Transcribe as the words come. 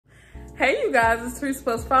Hey you guys, it's Teresa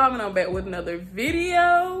plus 5 and I'm back with another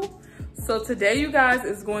video. So today you guys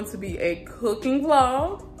is going to be a cooking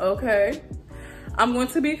vlog, okay? I'm going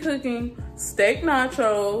to be cooking steak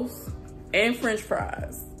nachos and french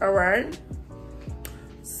fries, all right?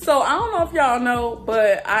 So I don't know if y'all know,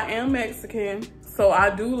 but I am Mexican. So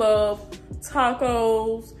I do love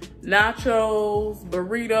tacos, nachos,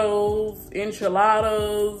 burritos,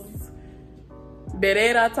 enchiladas,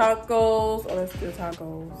 birria tacos. Oh, that's still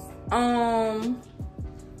tacos.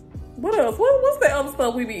 What else? What's the other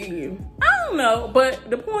stuff we be eating? I don't know, but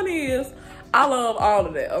the point is, I love all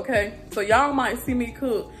of that, okay? So y'all might see me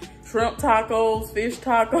cook shrimp tacos, fish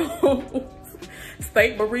tacos,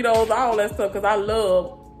 steak burritos, all that stuff, because I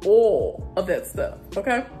love all of that stuff,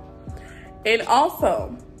 okay? And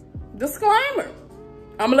also, disclaimer,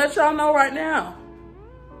 I'm gonna let y'all know right now,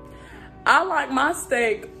 I like my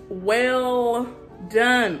steak well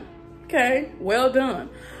done, okay? Well done.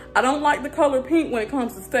 I don't like the color pink when it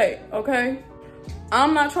comes to steak, okay?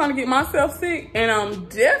 I'm not trying to get myself sick, and I'm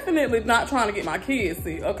definitely not trying to get my kids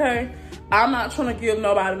sick, okay? I'm not trying to give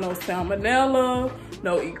nobody no salmonella,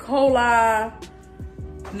 no E. coli,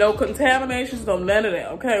 no contaminations, no none of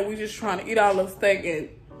that, okay? We just trying to eat all the steak and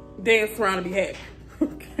dance around and be happy,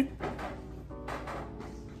 okay?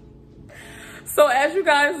 So as you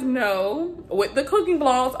guys know, with the cooking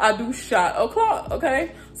vlogs, I do shot o'clock,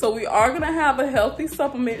 okay? So we are gonna have a healthy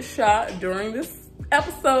supplement shot during this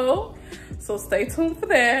episode. So stay tuned for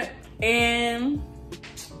that. And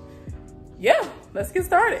yeah, let's get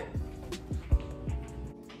started.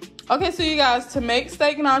 Okay, so you guys, to make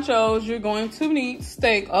steak nachos, you're going to need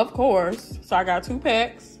steak, of course. So I got 2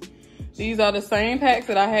 packs. These are the same packs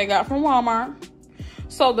that I had got from Walmart.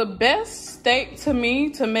 So the best steak to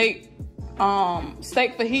me to make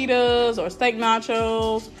steak fajitas or steak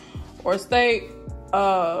nachos or steak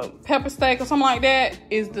pepper steak or something like that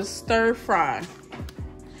is the stir fry.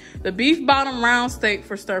 The beef bottom round steak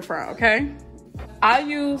for stir fry, okay? I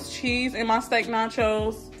use cheese in my steak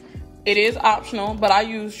nachos. It is optional, but I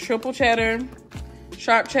use triple cheddar,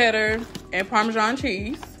 sharp cheddar, and Parmesan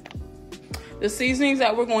cheese. The seasonings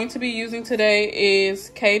that we're going to be using today is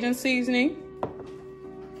Cajun seasoning,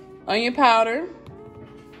 onion powder,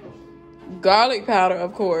 garlic powder,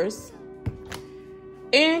 of course,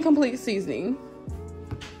 and complete seasoning.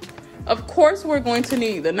 Of course, we're going to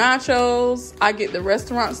need the nachos. I get the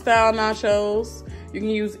restaurant style nachos. You can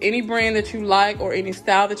use any brand that you like or any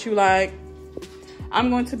style that you like. I'm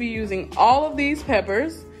going to be using all of these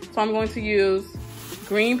peppers. So I'm going to use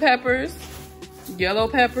green peppers, yellow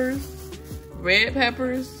peppers, red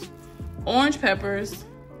peppers, orange peppers,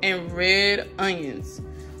 and red onions.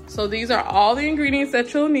 So these are all the ingredients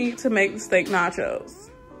that you'll need to make the steak nachos.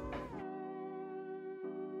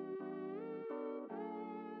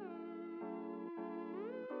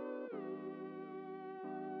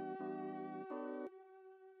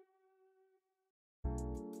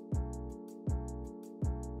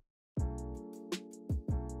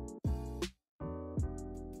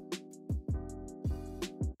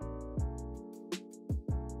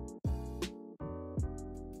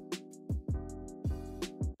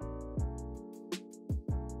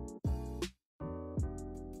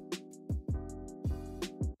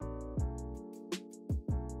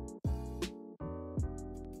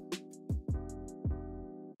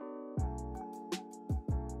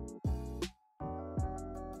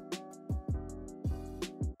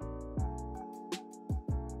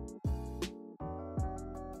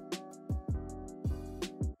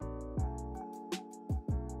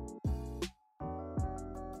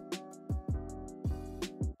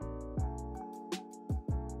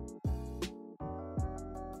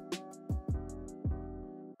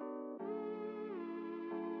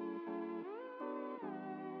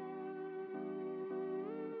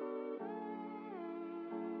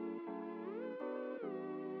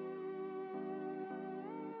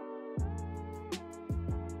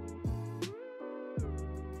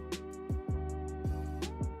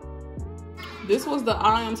 This was the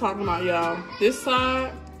eye I'm talking about, y'all. This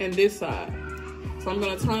side and this side. So I'm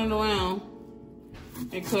gonna turn it around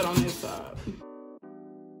and cut on this side.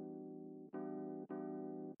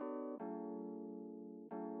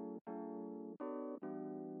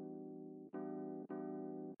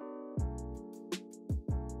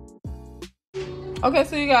 Okay,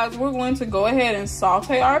 so you guys, we're going to go ahead and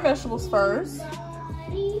saute our vegetables first.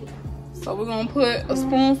 So we're gonna put a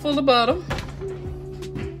spoonful of butter.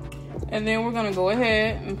 And then we're gonna go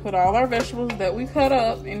ahead and put all our vegetables that we cut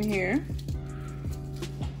up in here.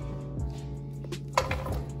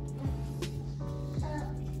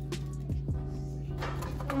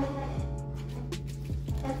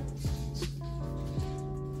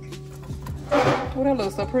 Oh, that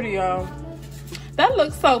looks so pretty, y'all. That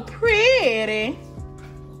looks so pretty.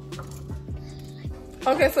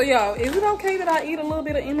 Okay, so y'all, is it okay that I eat a little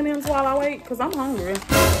bit of M&M's while I wait? Cause I'm hungry.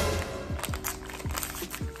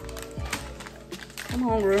 I'm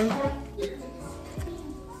hungry.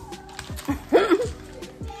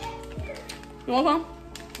 You want some?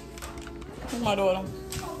 Where's my daughter?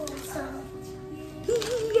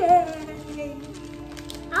 Yay.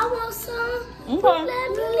 I want some. Okay. Let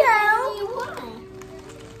me know.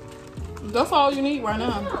 That's all you need right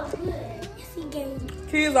now. Oh, good. Yes, he gave me.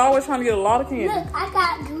 Kids are always trying to get a lot of candy. Look, I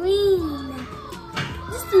got green.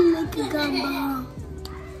 This is like a gumball.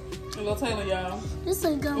 A little Taylor, y'all. This is a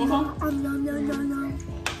gumball. Oh, no.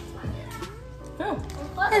 Yeah.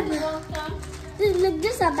 Look,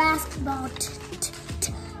 this is a basketball.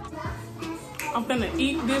 I'm finna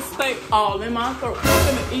eat this steak all in my throat. I'm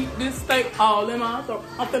finna eat this steak all in my throat.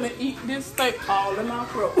 I'm finna eat this steak all in my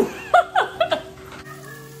throat.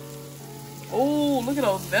 Oh, look at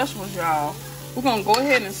those vegetables, y'all. We're gonna go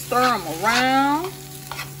ahead and stir them around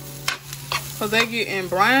because they getting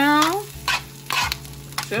brown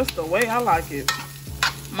just the way I like it.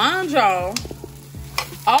 Mind y'all,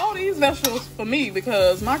 all these vegetables for me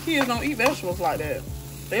because my kids don't eat vegetables like that.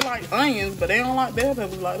 They like onions, but they don't like bell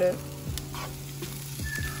peppers like that.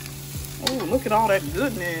 Oh, look at all that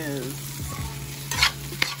goodness.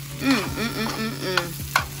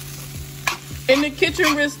 In the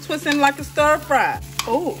kitchen, wrist twisting like a stir fry.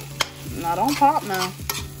 Oh, now don't pop now.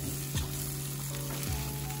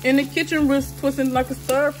 In the kitchen, wrist twisting like a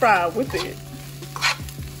stir fry with it.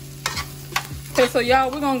 Okay, so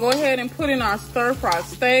y'all, we're gonna go ahead and put in our stir fry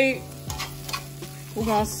steak. We're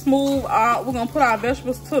gonna smooth out. We're gonna put our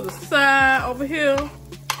vegetables to the side over here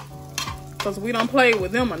because we don't play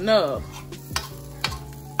with them enough.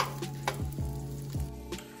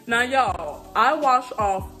 Now, y'all, I wash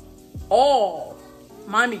off all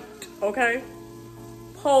my meat, okay?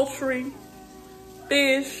 Poultry,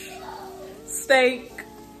 fish, steak,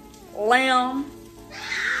 lamb,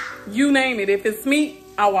 you name it. If it's meat,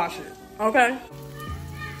 I wash it, okay?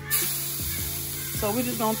 So we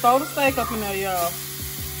just gonna throw the steak up in there, y'all.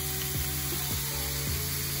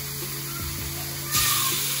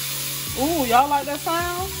 Ooh, y'all like that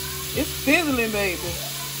sound? It's sizzling, baby.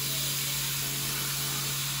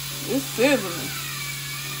 It's sizzling.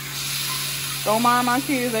 Don't mind my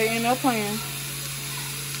kids, they in there playing.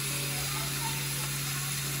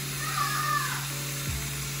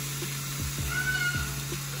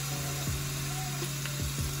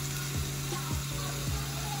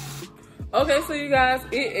 Okay, so you guys,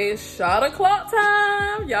 it is shot o'clock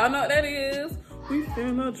time. Y'all know what that is. We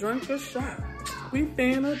finna drink a shot. We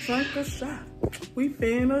finna drink a shot. We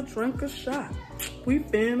finna drink a shot. We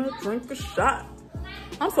finna drink a shot.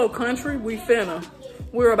 I'm so country, we finna.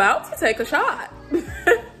 We're about to take a shot.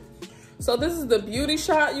 So this is the beauty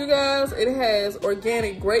shot, you guys. It has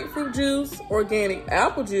organic grapefruit juice, organic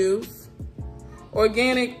apple juice,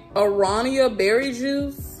 organic aronia berry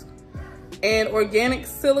juice, and organic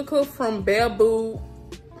silica from bamboo.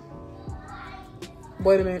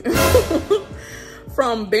 Wait a minute.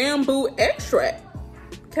 From bamboo extract,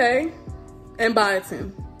 okay? And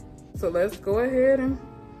biotin. So let's go ahead and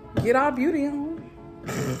get our beauty on.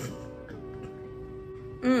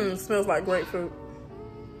 Smells like grapefruit.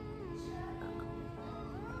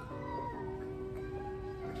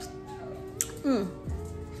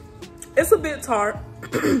 It's a bit tart.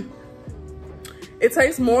 It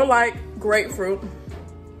tastes more like grapefruit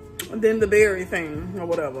than the berry thing or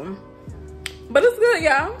whatever. But it's good,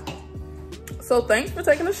 y'all. So thanks for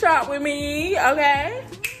taking a shot with me, okay?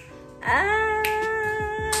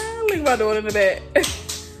 Leave my daughter in the back.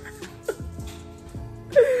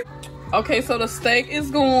 Okay, so the steak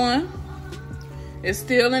is going. It's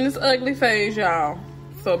still in its ugly phase, y'all.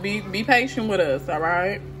 So be patient with us, all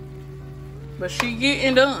right? But she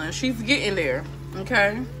getting done. She's getting there,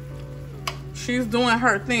 okay? She's doing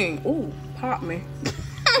her thing. Ooh, pop me.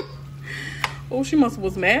 Oh, she must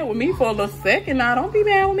was mad with me for a little second. Now, don't be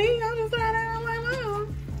mad with me. I'm just trying to act like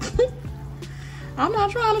mom. I'm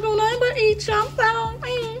not trying to do nothing but eat chunks out of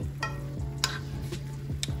me.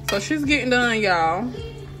 So she's getting done, y'all.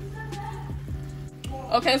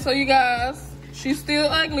 Okay, so you guys, she's still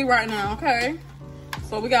ugly right now, okay?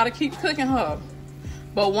 So we gotta keep cooking her.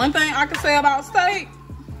 But one thing I can say about steak,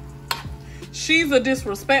 she's a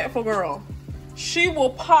disrespectful girl. She will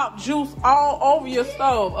pop juice all over your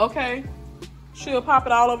stove, okay? She'll pop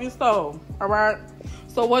it all over your stove, all right?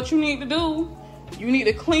 So what you need to do, you need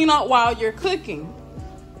to clean up while you're cooking.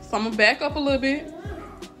 So I'm gonna back up a little bit,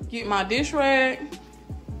 get my dish rag,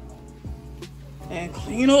 and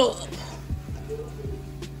clean up.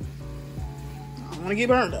 want to get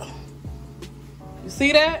burned though. You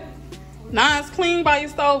see that? Now it's clean by your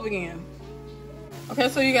stove again. Okay,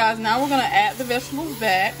 so you guys, now we're gonna add the vegetables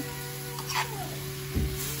back.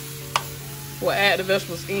 We'll add the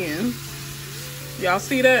vegetables in. Y'all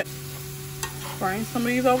see that? Bring some of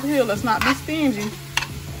these over here. Let's not be stingy.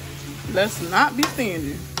 Let's not be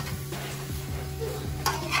stingy.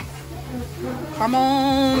 Come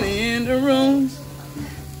on in the room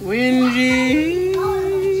when Jesus.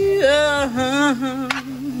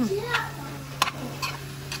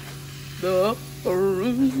 The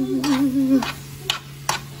room.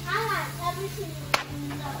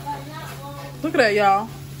 Look at that, y'all.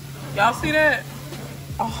 Y'all see that?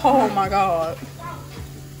 Oh my God.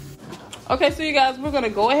 Okay, so you guys, we're gonna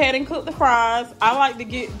go ahead and cook the fries. I like to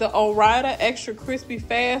get the Ore-Ida extra crispy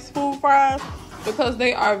fast food fries because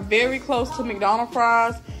they are very close to McDonald's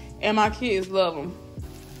fries and my kids love them.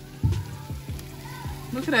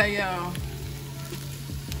 Look at that, y'all.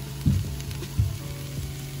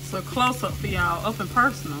 It's a close-up for y'all, up and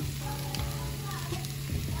personal.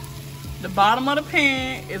 The bottom of the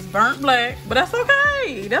pan is burnt black, but that's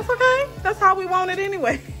okay. That's okay. That's how we want it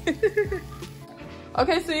anyway.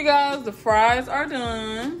 Okay, so you guys, the fries are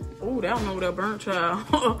done. Oh, that don't know that burnt, child.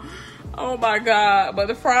 Oh my God. But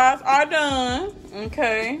the fries are done.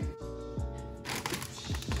 Okay.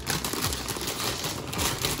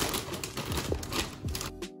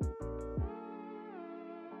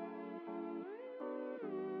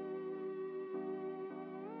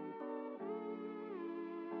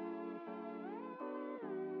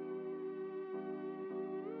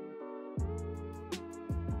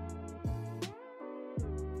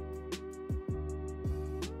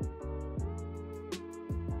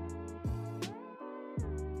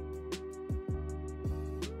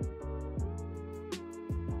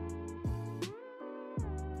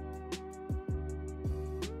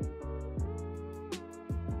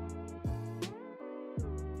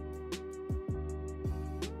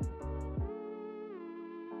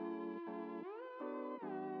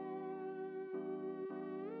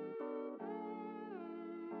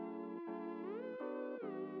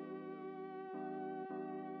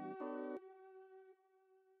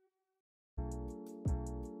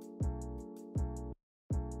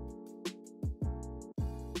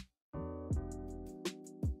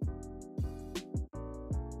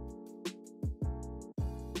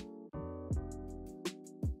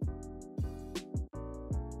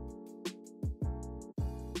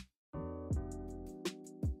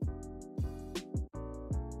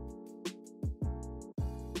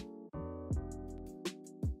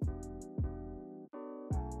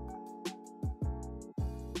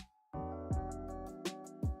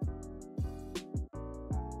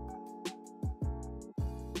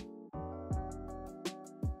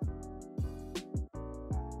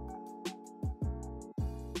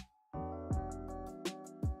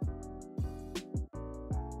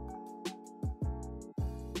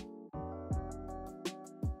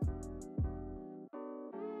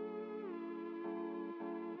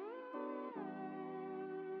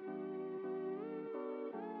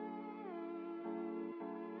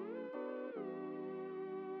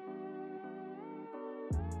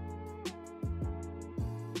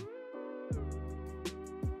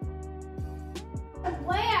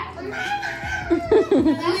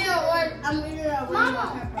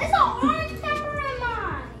 Mama, it's an orange pepper in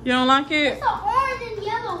mine. You don't like it? It's an orange and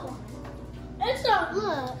yellow one.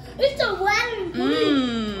 It's a red and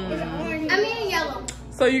green. It's orange. I mean yellow.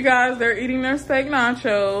 So you guys, they're eating their steak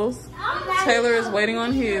nachos. Taylor is waiting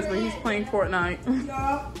on his, but he's playing Fortnite.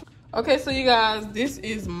 Okay, so you guys, this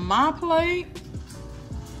is my plate.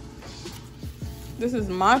 This is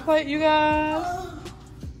my plate, you guys.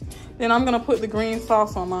 Then I'm gonna put the green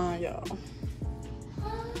sauce on mine, y'all.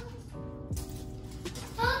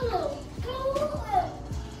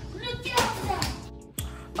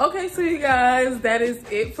 Okay, so you guys, that is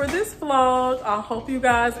it for this vlog. I hope you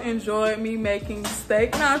guys enjoyed me making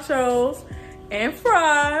steak nachos and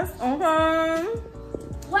fries. Okay.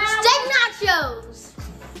 Steak nachos.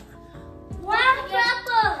 Wow,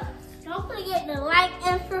 Peppa. Don't forget to like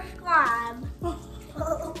and subscribe.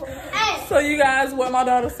 Hey. So you guys, what my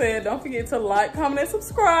daughter said, don't forget to like, comment, and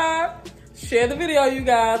subscribe. Share the video, you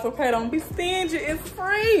guys. Okay, don't be stingy. It's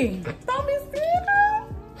free. Don't be stingy.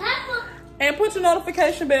 Peppa. And put your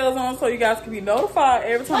notification bells on so you guys can be notified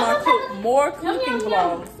every time I cook more cooking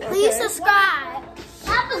vlogs. Okay? Please subscribe.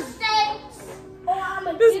 Peppa Steaks.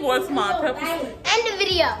 This boy's my Peppa. End the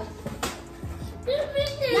video. Now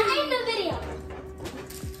end the video.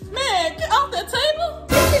 Man, get off that table.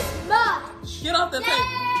 This is much. Get off that table.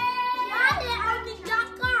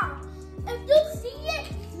 If you see it,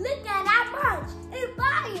 look at how much.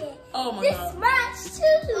 Oh my this God. merch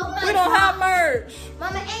too. We don't have merch.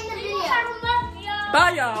 Mama, end the video.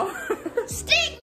 Bye, y'all. Stick.